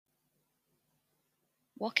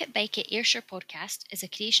Walk It Bike It Ayrshire podcast is a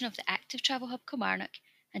creation of the Active Travel Hub Kilmarnock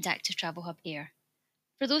and Active Travel Hub Ayr.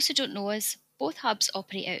 For those who don't know us, both hubs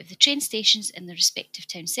operate out of the train stations in their respective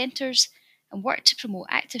town centres and work to promote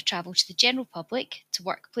active travel to the general public, to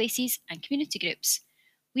workplaces and community groups.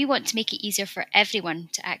 We want to make it easier for everyone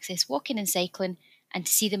to access walking and cycling and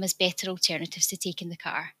to see them as better alternatives to taking the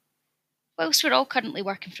car. Whilst we're all currently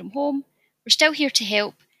working from home, we're still here to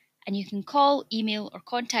help, and you can call, email or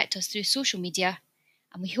contact us through social media,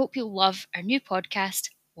 and we hope you'll love our new podcast,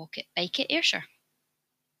 Walk It Bike It Ayrshire.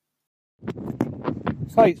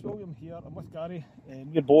 Hi, it's William here. I'm with Gary.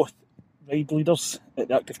 We're both ride leaders at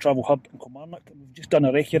the Active Travel Hub in Kilmarnock. We've just done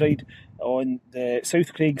a recce ride on the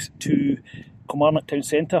South Craigs to Kilmarnock Town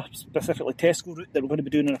Centre, specifically Tesco route that we're going to be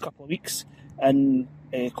doing in a couple of weeks in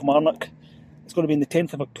Kilmarnock. It's going to be on the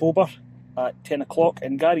 10th of October at 10 o'clock.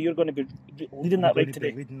 And Gary, you're going to be leading that ride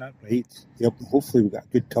today. Leading that ride. Yep. Hopefully we've got a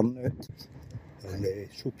good turnout and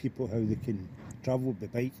show people how they can travel by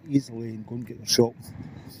bike easily and go and get their shop.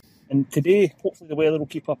 And today, hopefully the weather will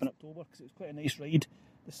keep up in October because it's quite a nice ride.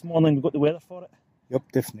 This morning we got the weather for it. Yep,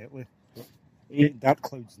 definitely. Yep. Dark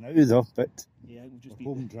clouds now though, but yeah, we'll just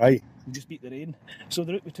home dry. We'll just beat the rain. So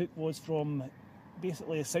the route we took was from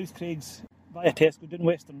basically South Craigs via Tesco, down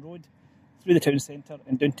Western Road, through the town centre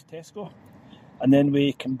and down to Tesco. And then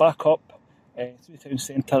we came back up through the town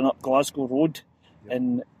centre and up Glasgow Road. Yep.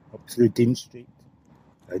 And up through Dean Street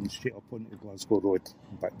and straight up onto Glasgow Road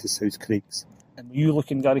and back to South Craigs. And were you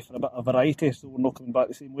looking, Gary, for a bit of variety so we're not coming back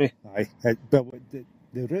the same way? Aye, but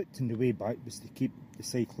the route on the way back was to keep the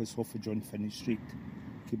cyclists off of John Finney Street,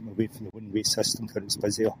 keep them away from the one-way system where it's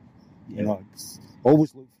busier. Yeah. You know,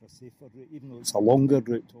 always look for a safer route, even though it's a longer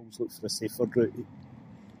route, always look for a safer route.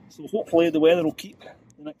 So hopefully the weather will keep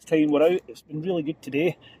the next time we're out. It's been really good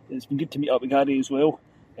today. It's been good to meet up with Gary as well.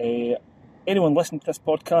 Anyone listening to this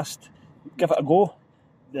podcast, give it a go.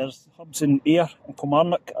 There's hubs in Ayr and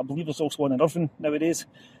Kilmarnock. I believe there's also one in Irvine nowadays.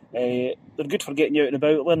 They're good for getting you out and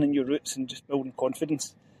about, learning your routes and just building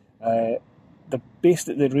confidence. They're based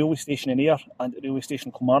at the railway station in Ayr and at the railway station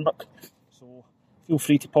in Kilmarnock. So feel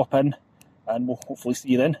free to pop in and we'll hopefully see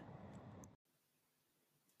you then.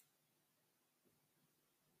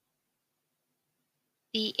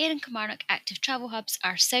 The Ayr and Kilmarnock Active Travel Hubs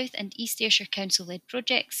are South and East Ayrshire Council-led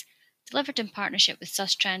projects, delivered in partnership with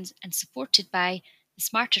Sustrans and supported by the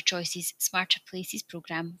Smarter Choices, Smarter Places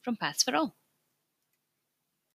programme from Paths for All.